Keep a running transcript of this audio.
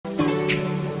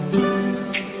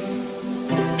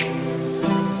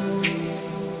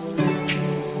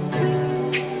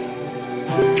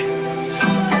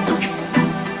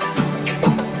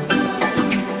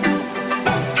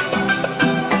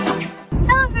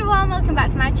welcome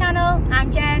back to my channel.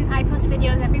 I'm Jen. I post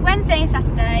videos every Wednesday and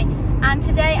Saturday, and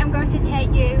today I'm going to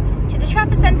take you to the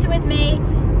Trafford Centre with me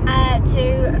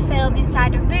to film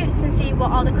inside of Boots and see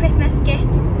what all the Christmas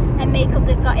gifts and makeup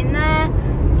they've got in there.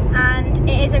 And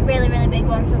it is a really big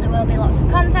one, so there will be lots of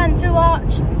content to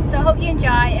watch. So I hope you enjoy,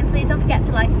 and please don't forget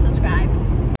to like and subscribe.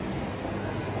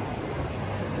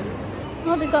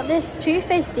 Well, they've got this Too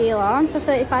Faced deal on for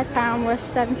 £35 worth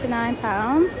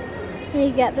 £79. You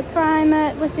get the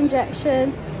primer, lip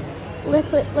injection,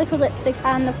 liquid lipstick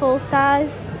and the full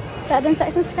size Better Than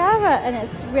Sex mascara, and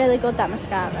it's really good, that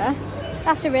mascara.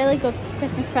 That's a really good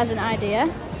Christmas present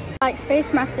idea. Alex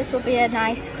face mask, this will be a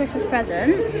nice Christmas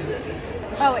present.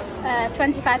 Oh, it's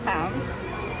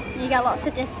 £25. You get lots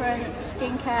of different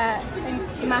skincare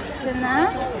and masks in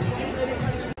there.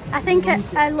 I think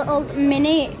a little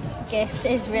mini gift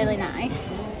is really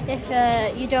nice if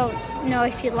you don't know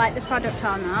if you like the product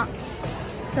or not.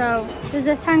 So there's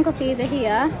a Tangle Teaser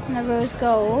here and a rose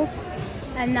gold,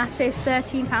 and that is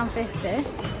 £13.50.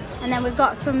 And then we've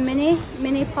got some mini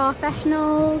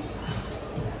professionals.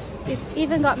 We've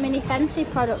even got mini Fenty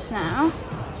products now.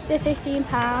 They're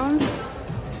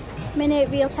 £15. Mini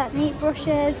Real Technique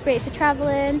brushes, great for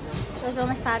travelling. Those are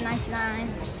only £5.99.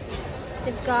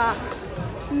 They've got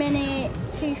mini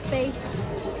Too Faced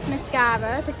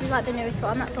mascara. This is like the newest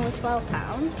one, that's only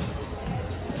 £12.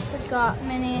 We've got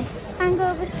mini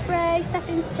hangover spray,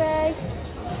 setting spray,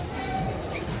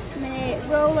 mini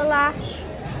roller lash.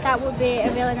 That would be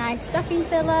a really nice stuffing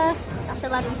filler. That's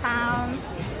 £11.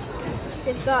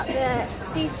 They've got the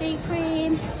CC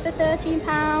cream for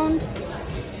 £13.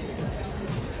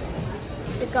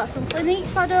 They've got some Clinique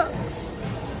products,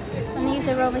 and these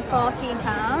are only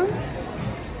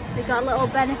 £14. They've got a little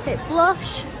Benefit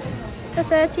blush for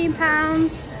 £13,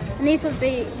 and these would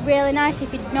be really nice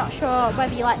if you're not sure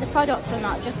whether you like the product or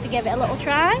not, just to give it a little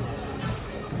try.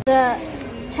 The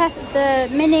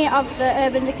mini of the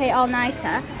Urban Decay All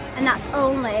Nighter, and that's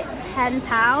only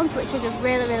 £10, which is a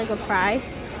really good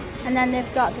price. And then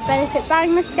they've got the Benefit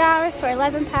Bang mascara for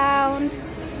 £11,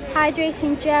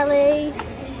 hydrating jelly.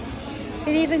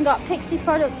 They've even got Pixie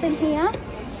products in here,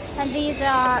 and these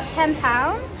are £10.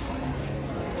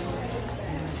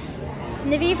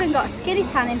 And they've even got Skinny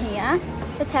Tan in here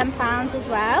for £10 as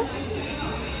well.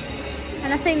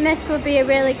 And I think this would be a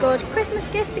really good Christmas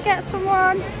gift to get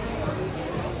someone.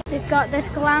 They've got this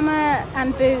Glamour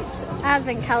and Boots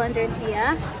advent calendar in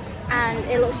here, and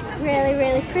it looks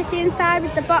really pretty inside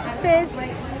with the boxes.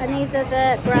 And these are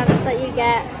the brands that you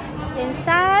get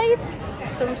inside.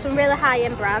 Some really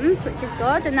high-end brands, which is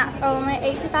good, and that's only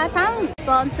 £85.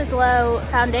 Born to Glow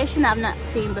foundation that I've not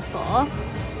seen before.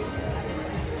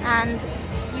 And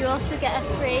you also get a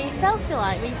free selfie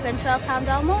light when you spend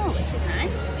 £12 or more, which is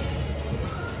nice.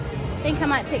 I think I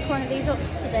might pick one of these up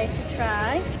today to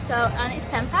try. So, and it's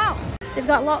 £10. They've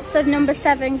got lots of number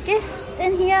 7 gifts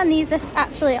in here, and these are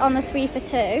actually on the 3 for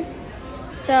 2.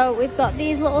 So we've got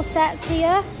these little sets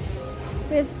here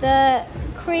with the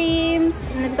creams,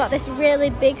 and they've got this really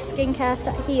big skincare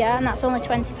set here, and that's only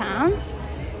 £20.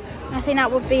 I think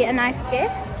that would be a nice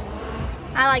gift.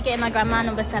 I like getting my grandma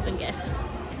number 7 gifts.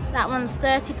 That one's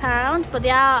 £30, but they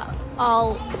are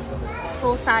all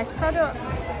full-size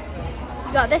products.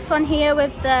 We've got this one here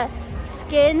with the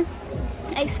skin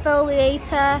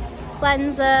exfoliator,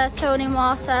 cleanser, toning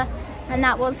water, and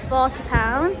that one's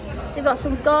 £40. They've got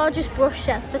some gorgeous brush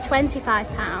sets for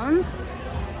 £25,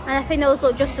 and I think those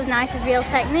look just as nice as Real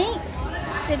Technique.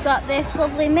 They've got this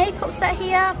lovely makeup set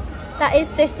here. That is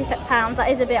 £50. That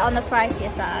is a bit on the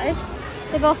pricier side.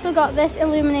 They've also got this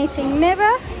illuminating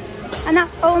mirror, and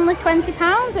that's only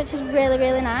 £20, which is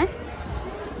really nice.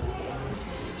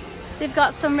 They've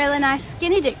got some really nice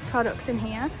Skinny Dick products in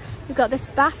here. We've got this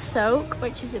bath soak,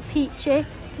 which is a peachy.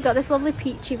 We've got this lovely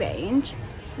peachy range,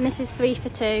 and this is 3 for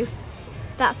 2.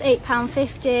 That's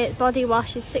 £8.50. Body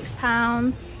wash is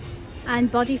 £6,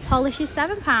 and body polish is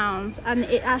 £7, and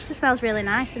it actually smells really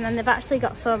nice. And then they've actually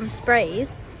got some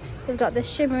sprays. So we've got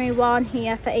this shimmery one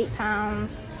here for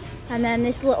 £8, and then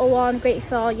this little one, great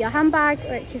for your handbag,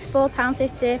 which is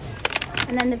 £4.50.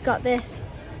 And then they've got this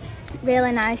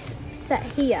really nice set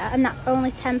here, and that's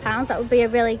only £10. That would be a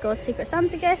really good Secret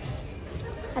Santa gift.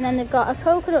 And then they've got a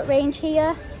coconut range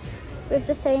here with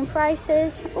the same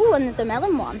prices. Oh, and there's a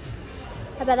melon one.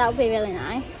 I bet that would be really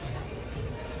nice.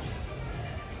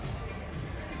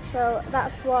 So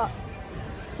that's what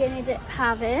Skinny Dip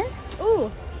have in. Oh,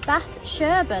 bath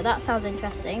sherbet, that sounds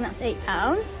interesting. That's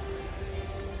 £8.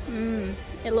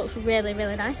 It looks really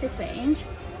nice, this range.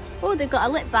 Oh, they've got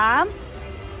a lip balm.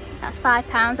 That's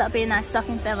 £5. That'll be a nice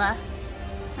stocking filler.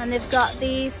 And they've got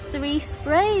these 3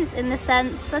 sprays in the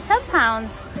scents for £10.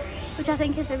 which I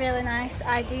think is a really nice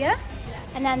idea.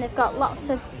 And then they've got lots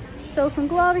of Soap and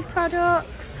Glory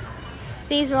products.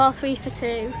 These are all 3 for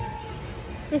 2.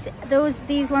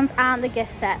 These ones aren't the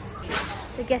gift sets.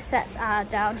 The gift sets are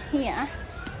down here.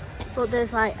 But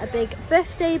there's like a big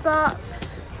birthday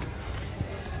box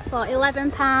for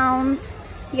 £11.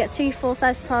 You get 2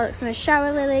 full-size products and a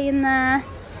shower lily in there.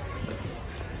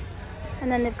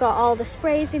 And then they've got all the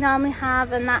sprays they normally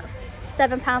have, and that's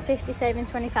 £7.50, saving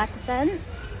 25%.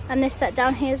 And this set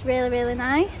down here is really, really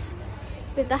nice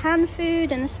with the hand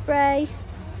food and the spray.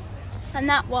 And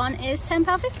that one is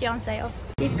 £10.50 on sale.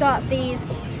 You've got these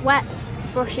wet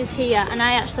brushes here, and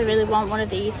I actually really want one of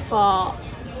these for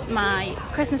my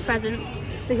Christmas presents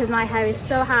because my hair is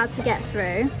so hard to get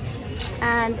through.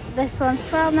 And this one's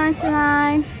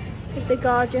 £12.99 with the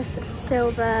gorgeous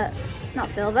silver, not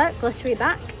silver, glittery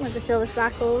back with the silver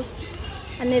sparkles.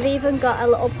 And they've even got a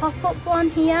little pop-up one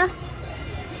here,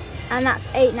 and that's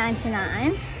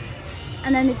 £8.99.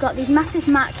 And then they've got these massive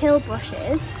matte kill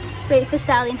brushes, great for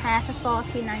styling hair, for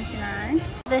 £14.99.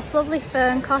 This lovely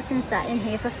fern cotton set in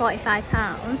here for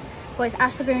 £45, but it's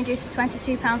actually been reduced to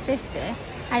 £22.50.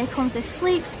 And it comes with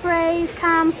sleep sprays,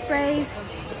 calm sprays,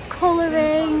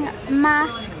 colouring,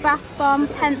 mask, bath bomb,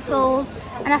 pencils,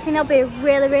 and I think that'll be a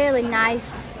really, really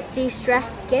nice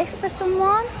de-stress gift for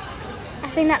someone. I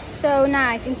think that's so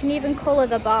nice, and you can even colour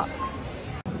the box.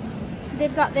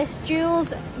 They've got this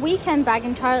Jules weekend bag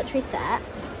and toiletry set,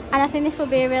 and I think this will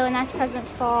be a really nice present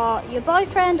for your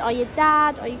boyfriend or your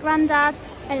dad or your granddad,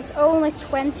 and it's only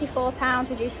 £24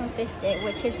 reduced from £50,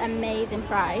 which is an amazing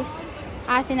price.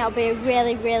 I think that'll be a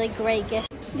really, really great gift.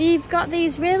 They've got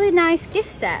these really nice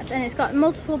gift sets, and it's got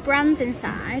multiple brands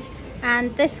inside,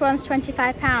 and this one's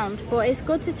 £25, but it's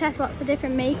good to test lots of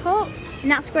different makeup,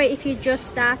 and that's great if you're just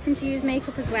starting to use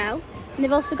makeup as well. And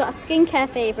they've also got a skincare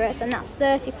favourites, and that's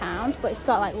 £30, but it's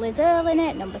got like Liz Earle in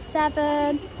it, number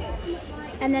 7.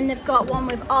 And then they've got one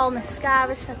with all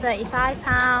mascaras for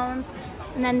 £35.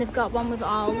 And then they've got one with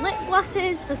all lip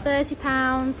glosses for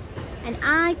 £30. An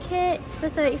eye kit for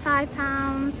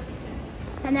 £35.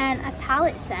 And then a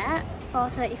palette set for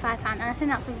 £35. And I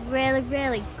think that's a really,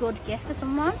 really good gift for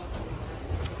someone.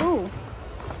 Ooh,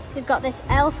 they've got this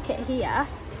elf kit here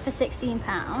for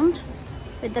 £16.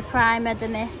 With the primer, the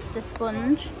mist, the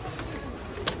sponge.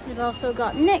 They've also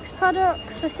got NYX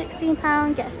products for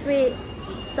 £16. Get 3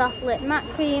 soft lip matte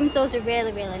creams. Those are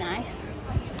really, really nice.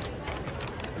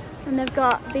 And they've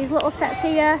got these little sets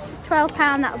here, £12.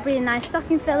 That would be a nice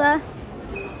stocking filler.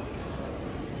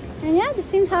 And yeah, they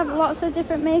seem to have lots of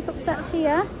different makeup sets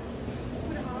here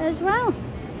as well.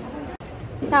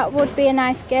 That would be a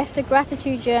nice gift, a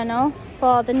gratitude journal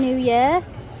for the new year.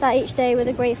 Start each day with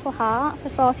a grateful heart for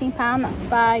 £14. That's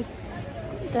by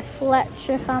the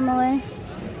Fletcher family.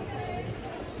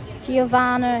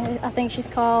 Giovanna, I think she's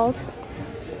called.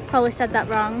 Probably said that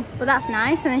wrong, but that's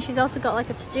nice. And then she's also got like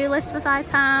a to-do list for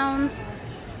 £5.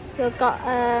 So I've got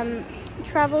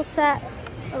travel set,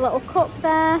 a little cup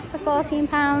there for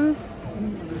 £14.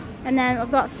 And then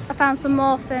I found some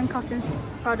more fern cotton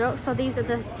products. So these are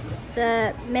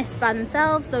the mists by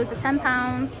themselves. Those are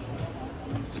 £10.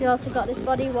 She also got this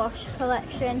body wash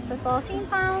collection for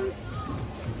 £14.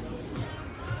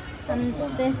 And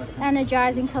this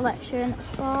energising collection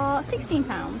for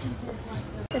 £16.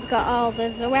 They've got all the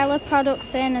Zoella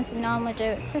products in, as they normally do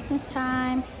at Christmas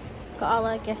time. Got all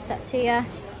our gift sets here.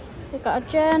 They've got a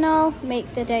journal,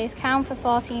 Make the Days Count, for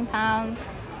 £14.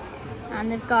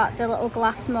 And they've got the little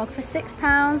glass mug for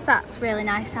 £6. That's really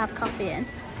nice to have coffee in.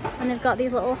 And they've got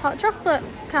these little hot chocolate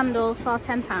candles for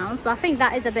 £10, but I think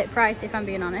that is a bit pricey if I'm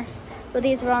being honest. But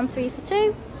these are on 3 for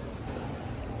 2.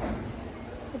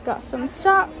 We've got some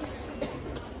socks.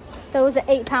 Those are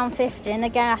 £8.50, and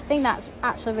again, I think that's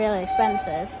actually really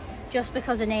expensive just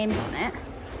because the name's on it.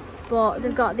 But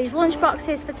they've got these lunch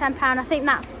boxes for £10. I think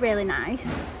that's really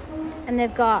nice. And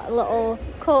they've got a little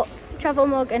cup, travel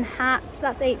mug and hats.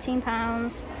 That's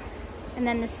 £18. And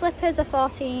then the slippers are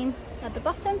 £14 at the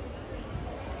bottom.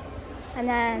 And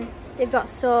then they've got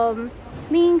some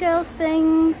Mean Girls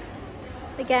things,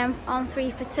 again on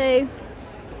 3 for 2.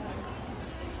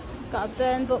 Got a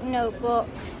burn book notebook,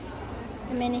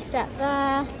 a mini set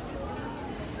there.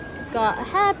 They've got a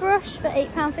hairbrush for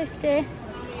 £8.50.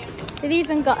 They've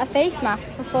even got a face mask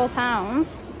for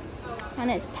 £4,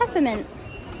 and it's peppermint.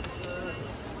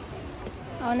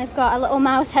 Oh, and they've got a little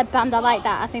mouse headband. I like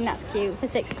that. I think that's cute, for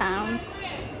 £6.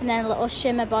 And then a little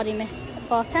shimmer body mist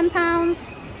for £10.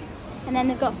 And then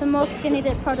they've got some more Skinny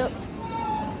Dip products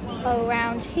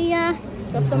around here.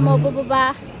 Got some more bubble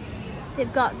bath.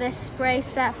 They've got this spray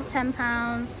set for £10.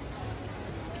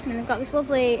 And they've got this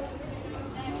lovely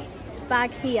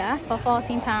bag here for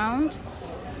 £14.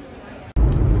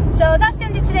 So that's the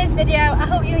end of today's video. I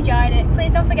hope you enjoyed it.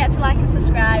 Please don't forget to like and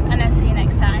subscribe, and I'll see you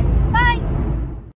next time. Bye!